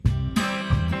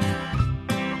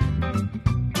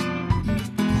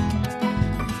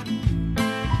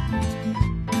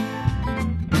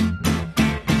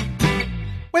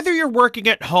Whether you're working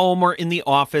at home or in the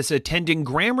office, attending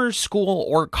grammar school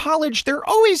or college, there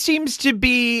always seems to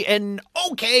be an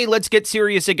okay, let's get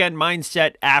serious again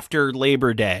mindset after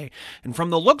Labor Day. And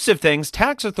from the looks of things,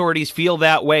 tax authorities feel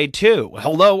that way too.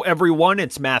 Hello, everyone.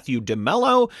 It's Matthew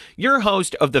DeMello, your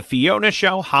host of The Fiona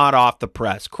Show, hot off the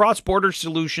press. Cross-Border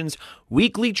Solutions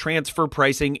weekly transfer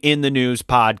pricing in the news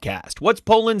podcast. What's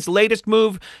Poland's latest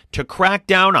move to crack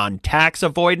down on tax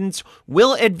avoidance?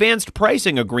 Will advanced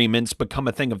pricing agreements become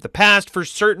a thing of the past for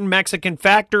certain Mexican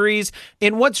factories?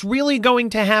 And what's really going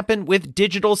to happen with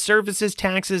digital services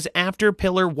taxes after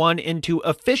Pillar 1 and 2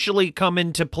 officially come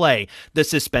into play? The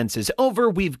suspense is over.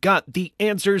 We've got the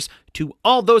answers to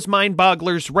all those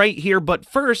mind-bogglers right here. But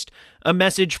first, a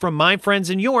message from my friends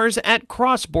and yours at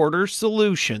Cross-Border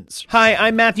Solutions. Hi,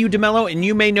 I'm Matthew DeMello, and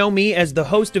you may know me as the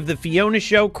host of The Fiona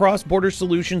Show, Cross-Border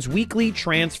Solutions weekly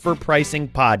transfer pricing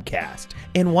podcast.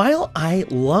 And while I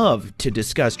love to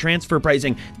discuss transfer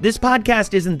pricing, this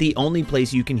podcast isn't the only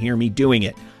place you can hear me doing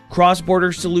it.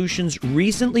 Cross-Border Solutions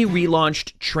recently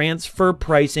relaunched Transfer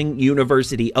Pricing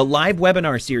University, a live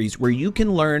webinar series where you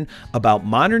can learn about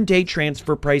modern-day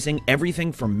transfer pricing,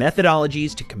 everything from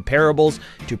methodologies to comparables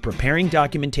to preparing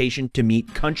documentation to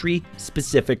meet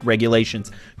country-specific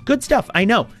regulations. Good stuff, I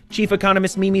know. Chief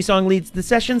Economist Mimi Song leads the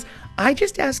sessions. I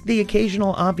just ask the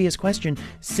occasional obvious question.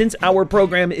 Since our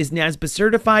program is NASBA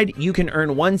certified, you can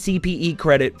earn 1 CPE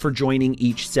credit for joining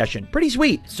each session. Pretty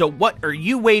sweet. So what are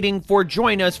you waiting for?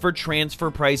 Join us for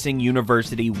Transfer Pricing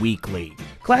University Weekly.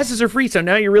 Classes are free, so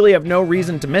now you really have no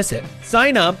reason to miss it.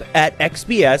 Sign up at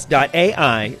xps.ai/TPU.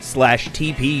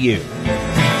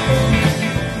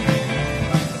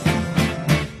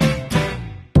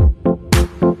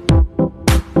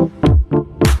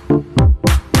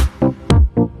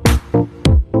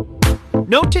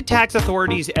 Note to tax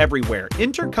authorities everywhere,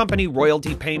 intercompany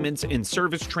royalty payments and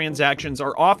service transactions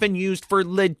are often used for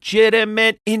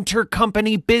legitimate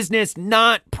intercompany business,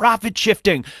 not profit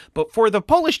shifting. But for the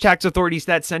Polish tax authorities,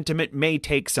 that sentiment may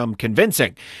take some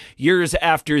convincing. Years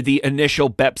after the initial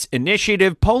BEPS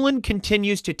initiative, Poland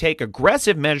continues to take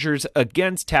aggressive measures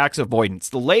against tax avoidance.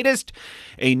 The latest,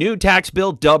 a new tax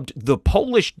bill dubbed the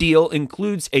Polish Deal,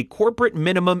 includes a corporate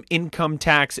minimum income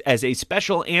tax as a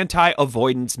special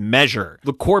anti-avoidance measure.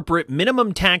 The corporate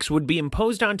minimum tax would be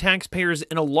imposed on taxpayers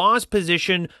in a loss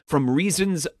position from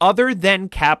reasons other than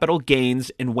capital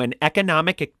gains and when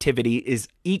economic activity is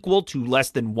equal to less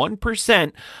than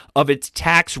 1% of its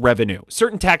tax revenue.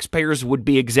 Certain taxpayers would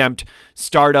be exempt: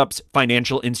 startups,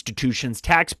 financial institutions,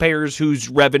 taxpayers whose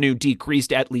revenue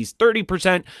decreased at least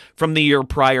 30% from the year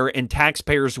prior, and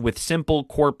taxpayers with simple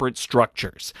corporate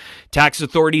structures. Tax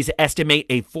authorities estimate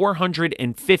a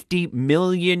 450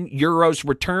 million euros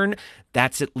return.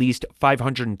 That's at least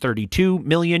 $532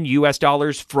 million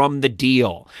from the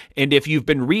deal. And if you've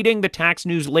been reading the tax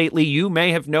news lately, you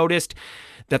may have noticed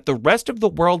that the rest of the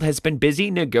world has been busy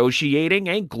negotiating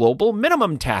a global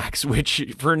minimum tax,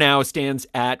 which for now stands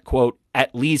at, quote,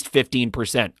 at least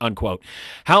 15%, unquote.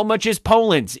 How much is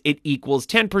Poland's? It equals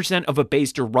 10% of a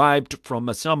base derived from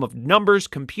a sum of numbers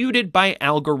computed by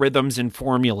algorithms and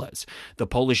formulas. The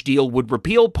Polish deal would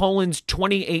repeal Poland's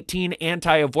 2018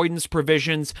 anti-avoidance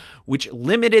provisions, which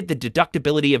limited the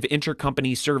deductibility of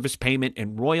intercompany service payment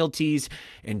and royalties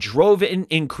and drove an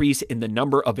increase in the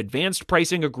number of advanced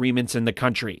pricing agreements in the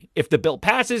country. If the bill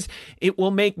passes, it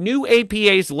will make new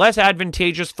APAs less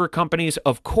advantageous for companies.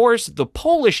 Of course, the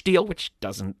Polish deal, which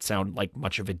doesn't sound like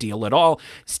much of a deal at all,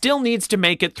 still needs to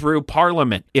make it through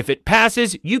Parliament. If it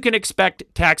passes, you can expect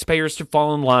taxpayers to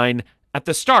fall in line at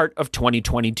the start of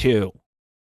 2022.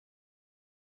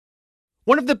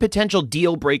 One of the potential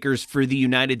deal breakers for the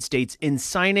United States in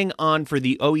signing on for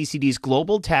the OECD's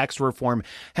global tax reform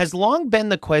has long been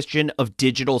the question of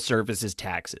digital services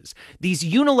taxes. These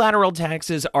unilateral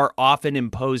taxes are often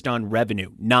imposed on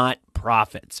revenue, not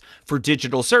profits, for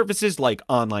digital services like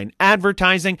online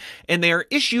advertising, and they are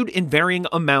issued in varying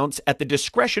amounts at the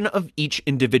discretion of each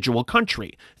individual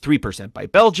country. 3% by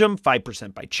Belgium,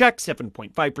 5% by Czech,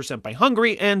 7.5% by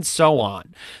Hungary, and so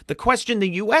on. The question the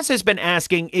U.S. has been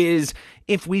asking is,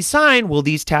 if we sign, will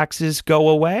these taxes go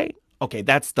away? Okay,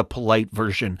 that's the polite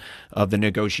version of the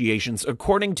negotiations.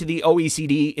 According to the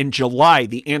OECD in July,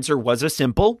 the answer was a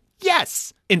simple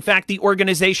yes. In fact, the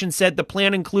organization said the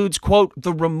plan includes, quote,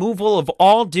 the removal of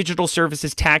all digital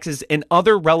services taxes and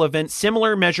other relevant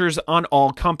similar measures on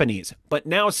all companies. But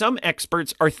now some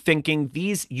experts are thinking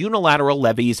these unilateral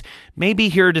levies may be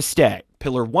here to stay.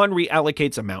 Pillar 1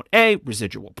 reallocates amount A,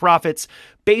 residual profits,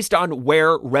 based on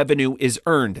where revenue is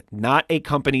earned, not a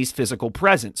company's physical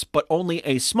presence, but only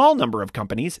a small number of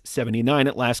companies, 79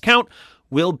 at last count,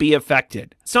 will be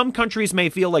affected. Some countries may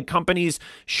feel like companies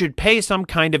should pay some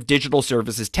kind of digital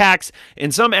services tax,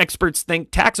 and some experts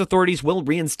think tax authorities will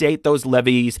reinstate those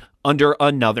levies under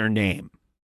another name.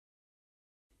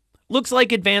 Looks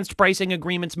like advanced pricing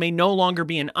agreements may no longer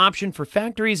be an option for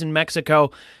factories in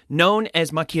Mexico known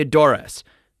as maquiladoras.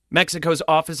 Mexico's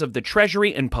Office of the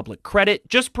Treasury and Public Credit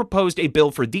just proposed a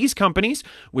bill for these companies,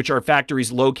 which are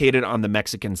factories located on the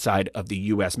Mexican side of the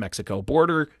U.S.-Mexico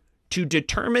border, to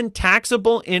determine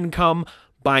taxable income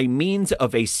by means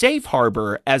of a safe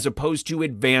harbor as opposed to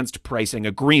advanced pricing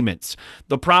agreements.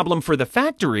 The problem for the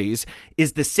factories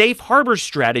is the safe harbor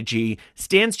strategy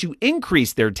stands to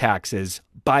increase their taxes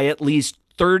by at least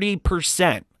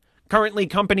 30%. Currently,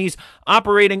 companies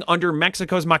operating under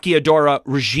Mexico's maquiladora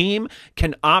regime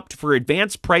can opt for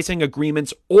advanced pricing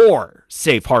agreements or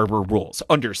safe harbor rules.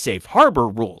 Under safe harbor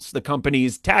rules, the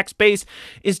company's tax base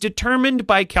is determined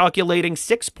by calculating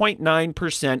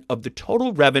 6.9% of the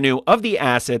total revenue of the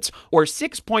assets or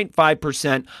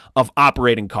 6.5% of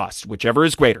operating costs, whichever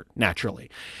is greater, naturally.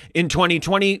 In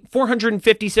 2020,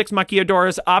 456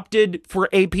 maquiladoras opted for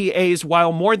APAs,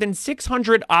 while more than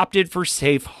 600 opted for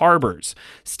safe harbors.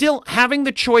 Still, having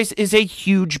the choice is a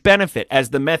huge benefit, as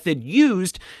the method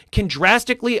used can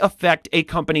drastically affect a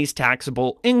company's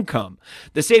taxable income.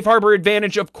 The safe harbor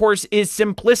advantage, of course, is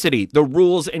simplicity. The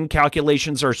rules and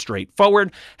calculations are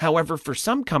straightforward. However, for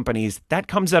some companies, that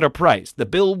comes at a price. The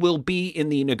bill will be in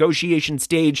the negotiation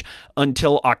stage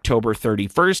until October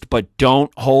 31st, but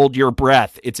don't hold your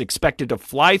breath. It's expected to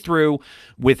fly through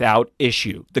without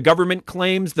issue. The government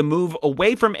claims the move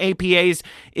away from APAs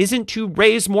isn't to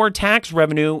raise more tax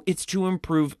revenue, it's to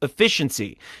improve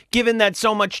efficiency. Given that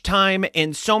so much time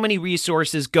and so many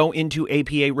resources go into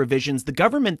APA revisions, the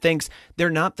government thinks they're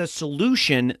not the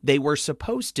solution they were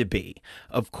supposed to be.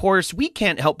 Of course, we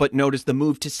can't help but notice the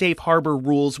move to safe harbor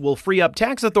rules will free up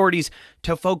tax authorities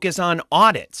to focus on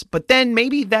audits, but then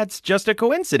maybe that's just a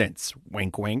coincidence.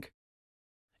 Wink, wink.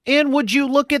 And would you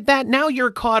look at that? Now you're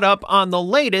caught up on the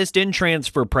latest in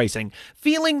transfer pricing.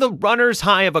 Feeling the runner's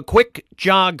high of a quick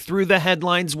jog through the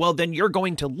headlines? Well, then you're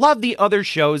going to love the other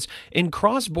shows in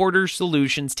Cross-Border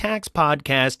Solutions Tax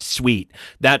Podcast Suite.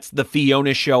 That's the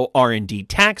Fiona Show R&D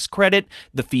Tax Credit,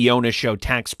 the Fiona Show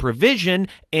Tax Provision,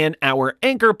 and our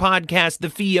anchor podcast,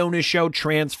 the Fiona Show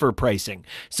Transfer Pricing.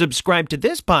 Subscribe to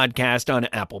this podcast on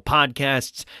Apple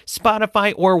Podcasts,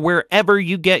 Spotify, or wherever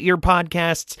you get your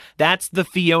podcasts. That's the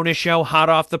Fiona Show, hot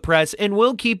off the press, and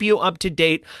we'll keep you up to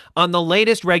date on the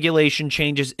latest regulation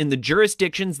changes in the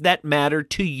jurisdictions that matter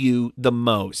to you the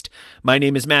most. My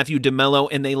name is Matthew DeMello,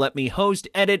 and they let me host,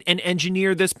 edit, and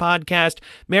engineer this podcast.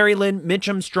 Marilyn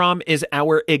Mitchum-Strom is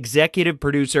our executive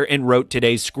producer and wrote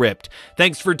today's script.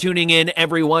 Thanks for tuning in,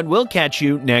 everyone. We'll catch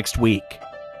you next week.